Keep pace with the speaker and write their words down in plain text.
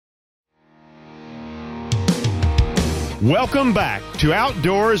Welcome back to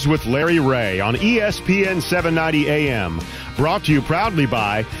Outdoors with Larry Ray on ESPN 790 AM. Brought to you proudly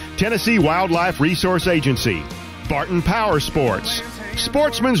by Tennessee Wildlife Resource Agency, Barton Power Sports,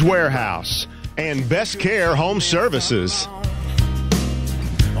 Sportsman's Warehouse, and Best Care Home Services.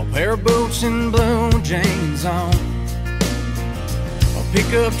 A pair of boots and blue jeans on, a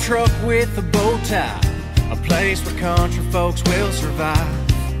pickup truck with a bow tie, a place where country folks will survive,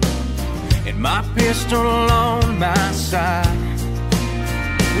 and my pistol on my side.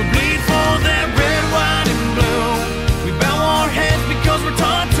 We bleed for that red, white, and blue. We bow our heads because we're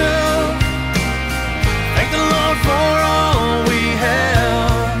taught to. Thank the Lord for all we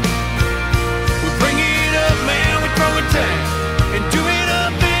have. We bring it up, man, we throw it down, and do it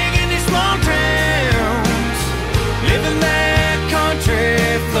up big in these small towns. Living that country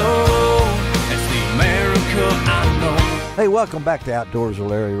flow, that's the America I know. Hey, welcome back to Outdoors with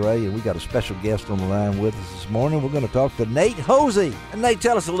Larry Ray, and we got a special guest on the line with us this morning. We're going to talk to Nate Hosie. And Nate,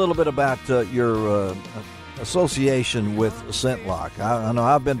 tell us a little bit about your association with ScentLock. I know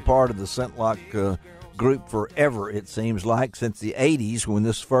I've been part of the ScentLock group forever, it seems like, since the 80s when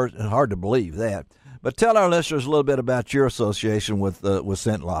this first, hard to believe that. But tell our listeners a little bit about your association with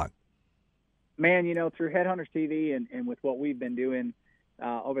ScentLock. Man, you know, through Headhunters TV and with what we've been doing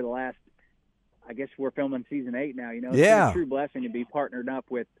over the last, I guess we're filming season 8 now, you know. It's been a true blessing to be partnered up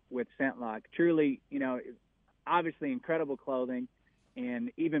with ScentLock. Truly, you know, obviously incredible clothing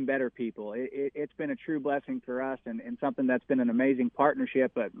and even better people. It's been a true blessing for us and something that's been an amazing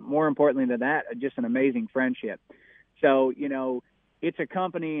partnership, but more importantly than that, just an amazing friendship. So, you know, it's a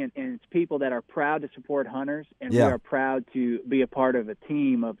company and it's people that are proud to support hunters, and we are proud to be a part of a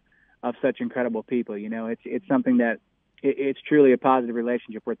team of such incredible people. You know, it's something that it's truly a positive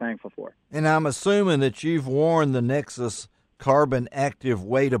relationship we're thankful for. And I'm assuming that you've worn the Nexus Carbon Active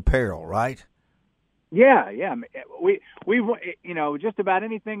weight apparel, right? Yeah. We've you know, just about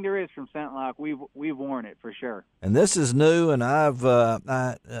anything there is from ScentLock, we've worn it for sure. And this is new, and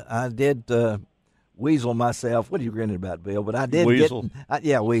I did weasel myself. What are you grinning about, Bill? But I did weasel.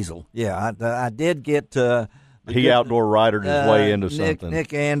 Weasel. Yeah, I did get. He outdoor ridered his way into something.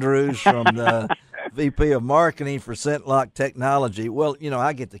 Nick Andrews from the VP of Marketing for ScentLock Technology. Well, you know,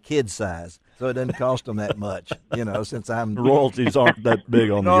 I get the kid size, so it doesn't cost them that much, you know, since I'm... Royalties aren't that big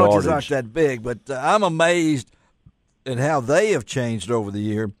on the yardage. Royalties aren't that big, but I'm amazed at how they have changed over the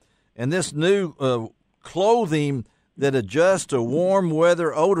year. And this new clothing that adjusts to warm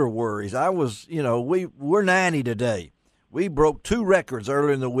weather odor worries. We're 90 today. We broke 2 records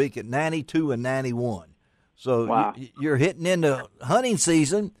earlier in the week at 92 and 91. So wow. You're hitting into hunting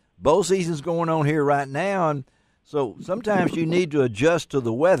season. Bow season's going on here right now, and so sometimes you need to adjust to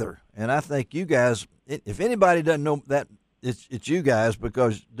the weather. And I think you guys, if anybody doesn't know that, it's you guys,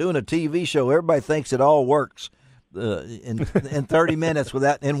 because doing a TV show, everybody thinks it all works in 30 minutes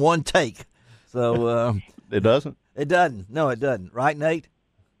in one take. So it doesn't. It doesn't. No, it doesn't. Right, Nate?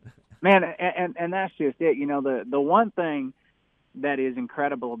 Man, and that's just it. You know, the one thing that is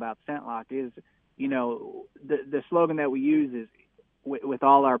incredible about ScentLock is, you know, the slogan that we use is, with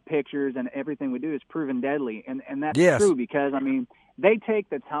all our pictures and everything we do, is proven deadly. And that's true, because, I mean, they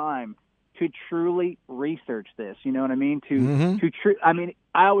take the time to truly research this. You know what I mean?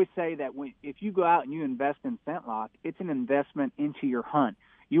 I always say that if you go out and you invest in ScentLock, it's an investment into your hunt.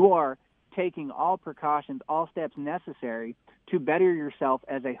 You are taking all precautions, all steps necessary to better yourself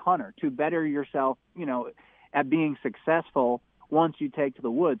as a hunter, to better yourself, you know, at being successful once you take to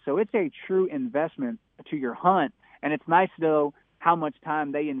the woods. So it's a true investment to your hunt, and it's nice to know how much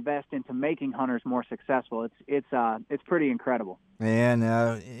time they invest into making hunters more successful. It's pretty incredible. And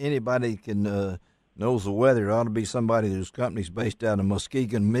anybody can knows the weather. It ought to be somebody whose company's based out of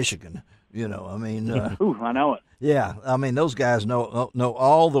Muskegon, Michigan. You know, I mean, ooh, I know it. Yeah, I mean, those guys know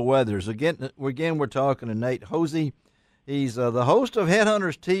all the weathers. Again, we're talking to Nate Hosie. He's the host of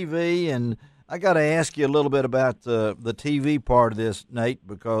Headhunters TV, and I got to ask you a little bit about the TV part of this, Nate,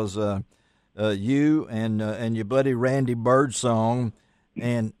 because you and your buddy Randy Birdsong,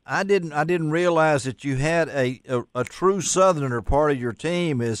 and I didn't realize that you had a true Southerner part of your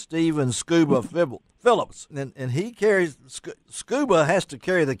team is Steven Scuba Phillips, and he carries Scuba has to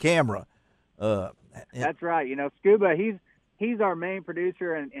carry the camera. That's right. You know, Scuba, he's our main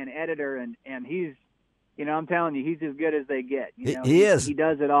producer and editor, and he's, you know, I'm telling you, he's as good as they get. You know, he is. He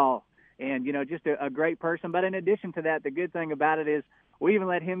does it all. And, you know, just a great person. But in addition to that, the good thing about it is we even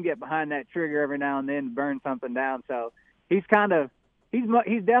let him get behind that trigger every now and then to burn something down. So he's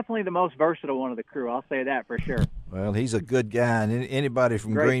definitely the most versatile one of the crew. I'll say that for sure. Well, he's a good guy. And anybody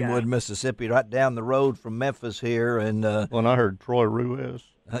from Greenwood, Mississippi, right down the road from Memphis here. And I heard Troy Ruiz.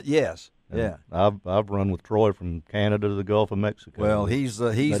 Yes. Yeah. I've run with Troy from Canada to the Gulf of Mexico. Well, he's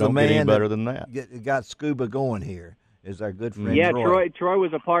they the don't man get any better than that. Got scuba going here. Is our good friend Yeah, Troy. Troy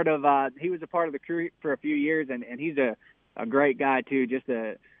was a part of the crew for a few years, and he's a great guy too, just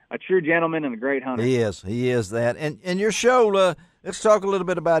a true gentleman and a great hunter. He is that. And your show, let's talk a little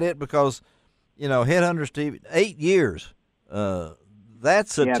bit about it because, Headhunters TV, 8 years.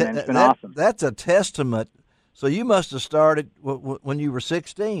 That's it's been awesome. That's a testament. So you must have started when you were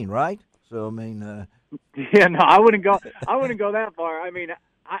 16, right? So I mean, yeah, no, I wouldn't go that far. I mean,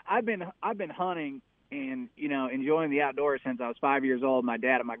 I've been hunting and enjoying the outdoors since I was 5 years old. My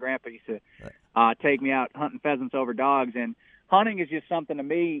dad and my grandpa used to take me out hunting pheasants over dogs, and hunting is just something to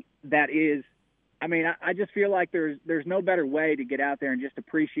me that is. I mean, I just feel like there's no better way to get out there and just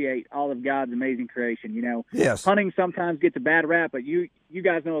appreciate all of God's amazing creation. Yes. Hunting sometimes gets a bad rap, but you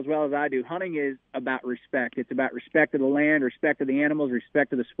guys know as well as I do, hunting is about respect. It's about respect of the land, respect of the animals,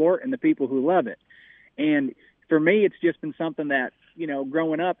 respect of the sport, and the people who love it. And for me, it's just been something that,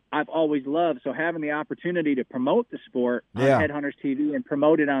 growing up, I've always loved. So having the opportunity to promote the sport on Headhunters TV and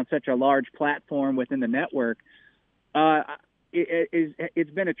promote it on such a large platform within the network,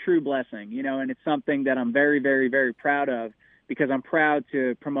 it's been a true blessing, and it's something that I'm very, very, very proud of because I'm proud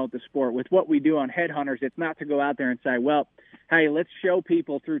to promote the sport. With what we do on Headhunters, it's not to go out there and say, well, hey, let's show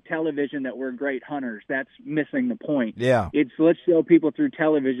people through television that we're great hunters. That's missing the point. Yeah. It's let's show people through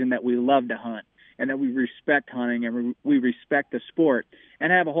television that we love to hunt and that we respect hunting and we respect the sport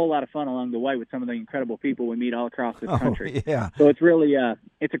and have a whole lot of fun along the way with some of the incredible people we meet all across this country. Yeah. So it's really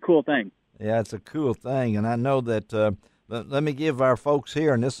it's a cool thing. Yeah, it's a cool thing, and I know that let me give our folks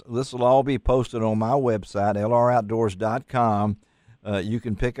here, and this will all be posted on my website, lroutdoors.com. You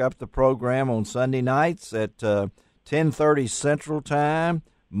can pick up the program on Sunday nights at 10:30 Central Time,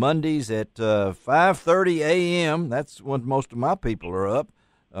 Mondays at 5:30 a.m. That's when most of my people are up,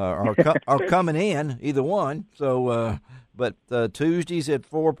 are coming in, either one. So, but Tuesdays at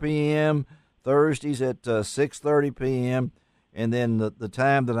 4 p.m., Thursdays at 6:30 p.m., and then the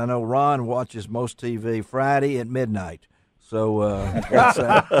time that I know Ron watches most TV, Friday at midnight. So it's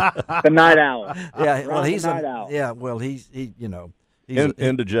the night owl. Yeah, well, he's a night owl. Yeah, well, he's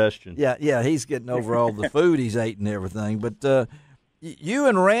indigestion. Yeah, he's getting over all the food he's ate and everything. But you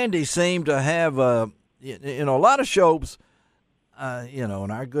and Randy seem to have a lot of shows.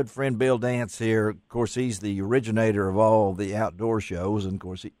 And our good friend Bill Dance here, of course, he's the originator of all the outdoor shows, and of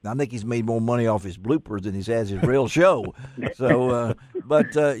course, I think he's made more money off his bloopers than he has his real show. So,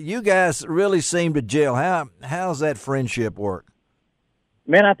 but you guys really seem to gel. How's that friendship work?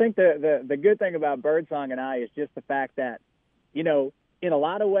 Man, I think the good thing about Birdsong and I is just the fact that, in a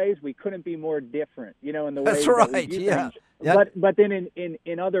lot of ways we couldn't be more different. In the ways that we do things. But then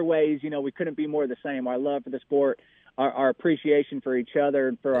in other ways, we couldn't be more the same. Our love for the sport. Our appreciation for each other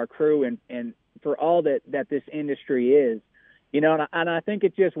and for our crew and for all that this industry is, and I think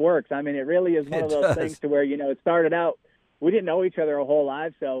it just works. I mean, it really is one of those things to where, it started out, we didn't know each other a whole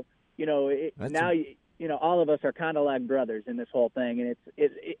life. So, all of us are kind of like brothers in this whole thing. And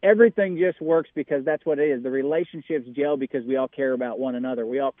it's everything just works because that's what it is. The relationships gel because we all care about one another.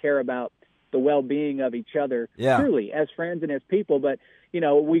 We all care about the well-being of each other, truly, as friends and as people. But,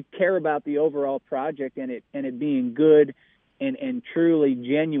 we care about the overall project and it being good and truly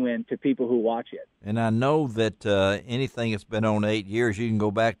genuine to people who watch it. And I know that anything that's been on 8 years, you can go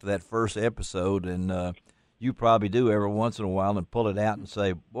back to that first episode, and you probably do every once in a while and pull it out and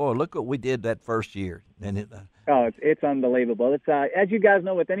say, boy, look what we did that first year. And it's unbelievable. It's as you guys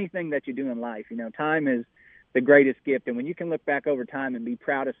know, with anything that you do in life, time is the greatest gift, and when you can look back over time and be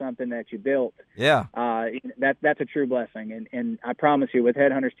proud of something that you built, that's a true blessing. And I promise you, with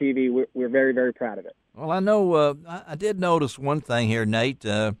Headhunters TV, we're very, very proud of it. Well, I know I did notice one thing here, Nate,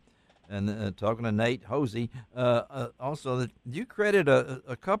 and talking to Nate Hosie, also that you credit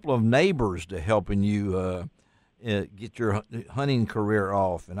a couple of neighbors to helping you get your hunting career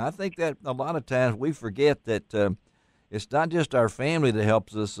off, and I think that a lot of times we forget that. It's not just our family that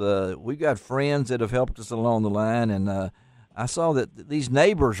helps us. We've got friends that have helped us along the line, and I saw that these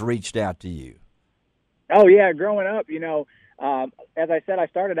neighbors reached out to you. Oh, yeah, growing up, as I said, I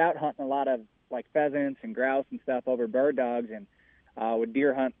started out hunting a lot of, like, pheasants and grouse and stuff over bird dogs and would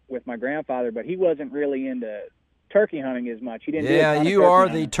deer hunt with my grandfather, but he wasn't really into turkey hunting as much. He didn't do a ton of you are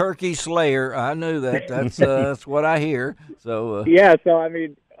hunting. The turkey slayer. I knew that. That's what I hear. So so, I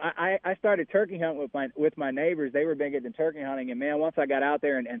mean, I started turkey hunting with my neighbors. They were big into turkey hunting, and man, once I got out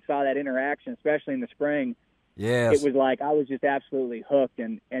there and saw that interaction, especially in the spring, it was like I was just absolutely hooked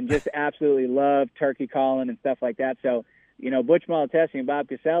and just absolutely loved turkey calling and stuff like that. So, Butch Malatesi and Bob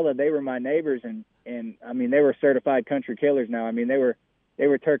Casella, they were my neighbors, and I mean, they were certified country killers now. I mean, they were they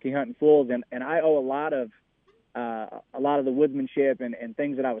were turkey hunting fools, and I owe a lot of the woodsmanship and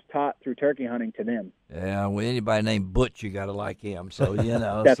things that I was taught through turkey hunting to them. Yeah, well, anybody named Butch, you got to like him. So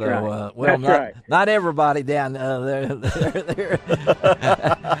That's so right. well, That's not everybody down there.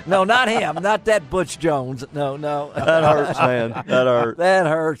 No, not him, not that Butch Jones. No. That hurts, man. That hurts. That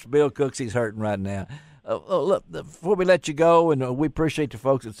hurts. Bill Cooksey's hurting right now. Look, before we let you go, and we appreciate the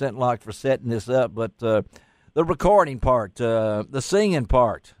folks at Scentlock for setting this up, but the recording part, the singing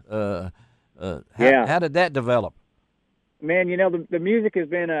part, how did that develop? Man, the music has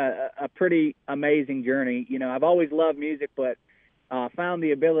been a pretty amazing journey. I've always loved music, but found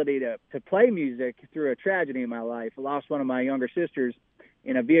the ability to play music through a tragedy in my life. I lost one of my younger sisters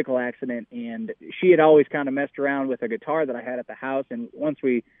in a vehicle accident, and she had always kind of messed around with a guitar that I had at the house. And once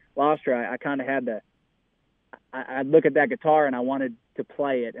we lost her, I kind of had I'd look at that guitar and I wanted to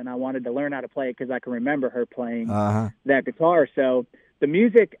play it, and I wanted to learn how to play it because I can remember her playing that guitar. So the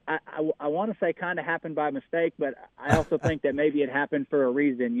music, I want to say kind of happened by mistake, but I also think that maybe it happened for a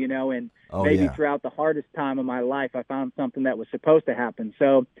reason, and throughout the hardest time of my life, I found something that was supposed to happen.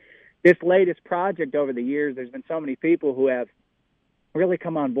 So this latest project over the years, there's been so many people who have really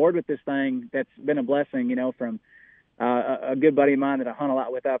come on board with this thing. That's been a blessing, from a good buddy of mine that I hunt a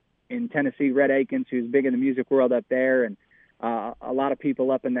lot with up in Tennessee, Red Akins, who's big in the music world up there, and a lot of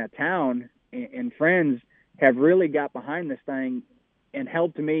people up in that town and friends have really got behind this thing and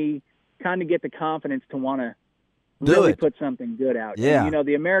helped me kind of get the confidence to want to really put something good out. Yeah. And,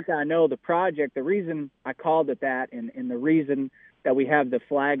 the America I Know, the project, the reason I called it that and the reason that we have the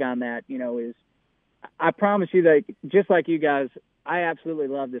flag on that, is I promise you that just like you guys, I absolutely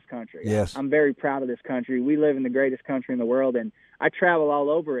love this country. Yes. I'm very proud of this country. We live in the greatest country in the world, and I travel all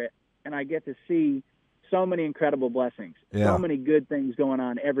over it, and I get to see so many incredible blessings, so many good things going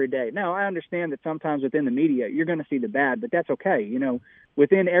on every day. Now, I understand that sometimes within the media, you're going to see the bad, but that's okay.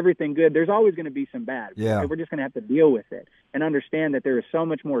 Within everything good, there's always going to be some bad. Yeah. We're just going to have to deal with it and understand that there is so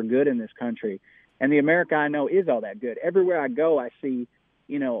much more good in this country. And the America I Know is all that good. Everywhere I go, I see,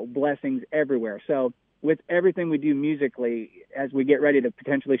 blessings everywhere. So with everything we do musically, as we get ready to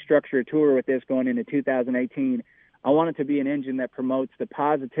potentially structure a tour with this going into 2018, I want it to be an engine that promotes the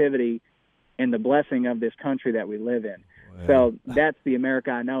positivity and the blessing of this country that we live in. Wow. So that's the America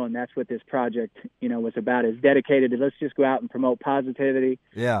I Know, and that's what this project, was about, is dedicated to let's just go out and promote positivity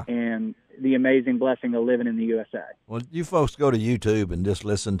and the amazing blessing of living in the USA. Well, you folks go to YouTube and just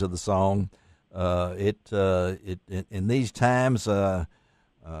listen to the song. In these times, I'm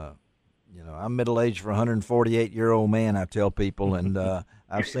middle-aged for a 148-year-old man, I tell people, and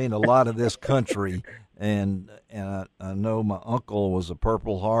I've seen a lot of this country. And I know my uncle was a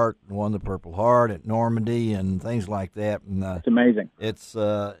Purple Heart and won the Purple Heart at Normandy and things like that. And it's amazing. It's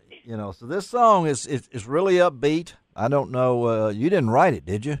so this song is really upbeat. I don't know. You didn't write it,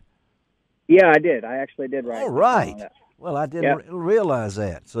 did you? Yeah, I did. I actually did write it. All right. Well, I didn't realize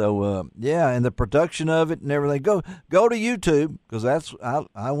that. So and the production of it and everything. Go to YouTube, because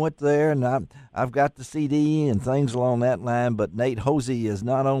I went there and I've got the CD and things along that line. But Nate Hosie is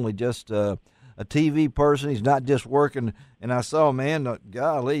not only just a TV person. He's not just working. And I saw, man,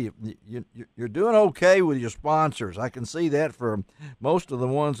 golly, you're doing okay with your sponsors. I can see that for most of the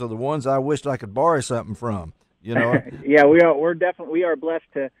ones are the ones I wished I could borrow something from. Yeah, we are. We are blessed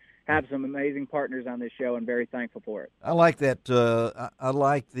to have some amazing partners on this show, and very thankful for it. I like that. I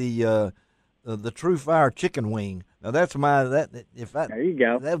like the True Fire chicken wing. Now that's there you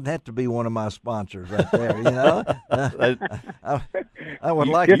go. That would have to be one of my sponsors right there. I would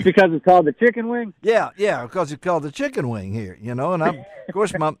like just because it's called the chicken wing. Yeah, because it's called the chicken wing here. And of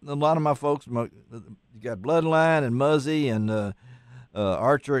course a lot of my folks, you got Bloodline and Muzzy and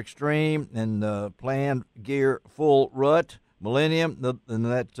Archer Extreme and Planned Gear Full Rut Millennium. And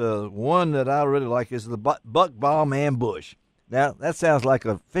that one that I really like is the Buck Bomb Ambush. Now that sounds like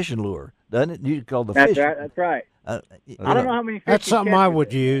a fishing lure, doesn't it? You call the fish. That's right. I don't know how many fish. That's something I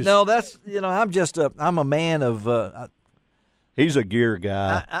would use. No, that's I'm a man of. He's a gear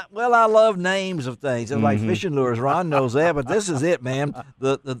guy. I love names of things. It's like fishing lures. Ron knows that, but this is it, man.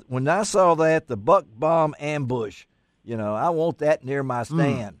 When I saw that, the Buck Bomb Ambush, I want that near my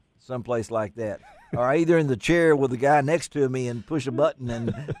stand, someplace like that. Or either in the chair with the guy next to me and push a button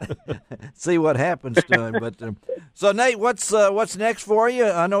and see what happens to him. But so Nate, what's next for you?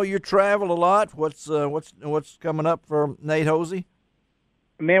 I know you travel a lot. What's coming up for Nate Hosie?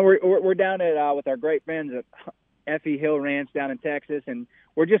 Man, we're down at with our great friends at Effie Hill Ranch down in Texas, and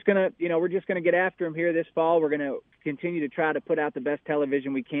we're just gonna get after them here this fall. We're gonna continue to try to put out the best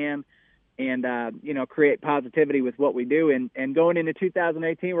television we can, and create positivity with what we do. And going into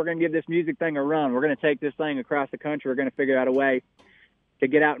 2018, we're going to give this music thing a run. We're going to take this thing across the country. We're going to figure out a way to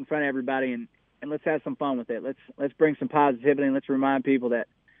get out in front of everybody and let's have some fun with it. Let's bring some positivity, and let's remind people that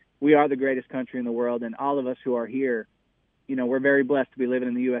we are the greatest country in the world, and all of us who are here, we're very blessed to be living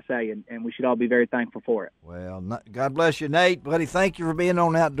in the USA, and we should all be very thankful for it. Well, God bless you, Nate. Buddy, thank you for being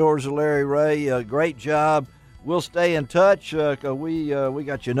on Outdoors with Larry Ray. Great job. We'll stay in touch because we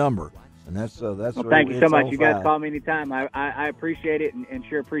got your number. And that's well, thank you so much. You guys call me anytime. I appreciate it and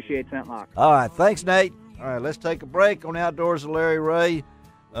sure appreciate St. Lock. All right. Thanks, Nate. All right, let's take a break on Outdoors with Larry Ray.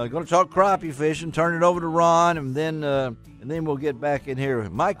 Going to talk crappie fishing, turn it over to Ron, and then we'll get back in here.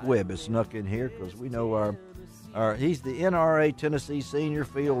 Mike Webb has snuck in here because we know he's the NRA Tennessee Senior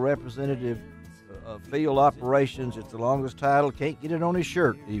Field Representative Field Operations. It's the longest title. Can't get it on his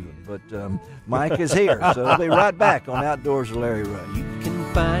shirt even. But Mike is here, so we'll be right back on Outdoors with Larry Ray. You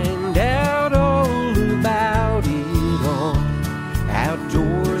can find out all about it on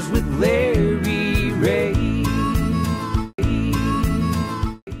Outdoors with Larry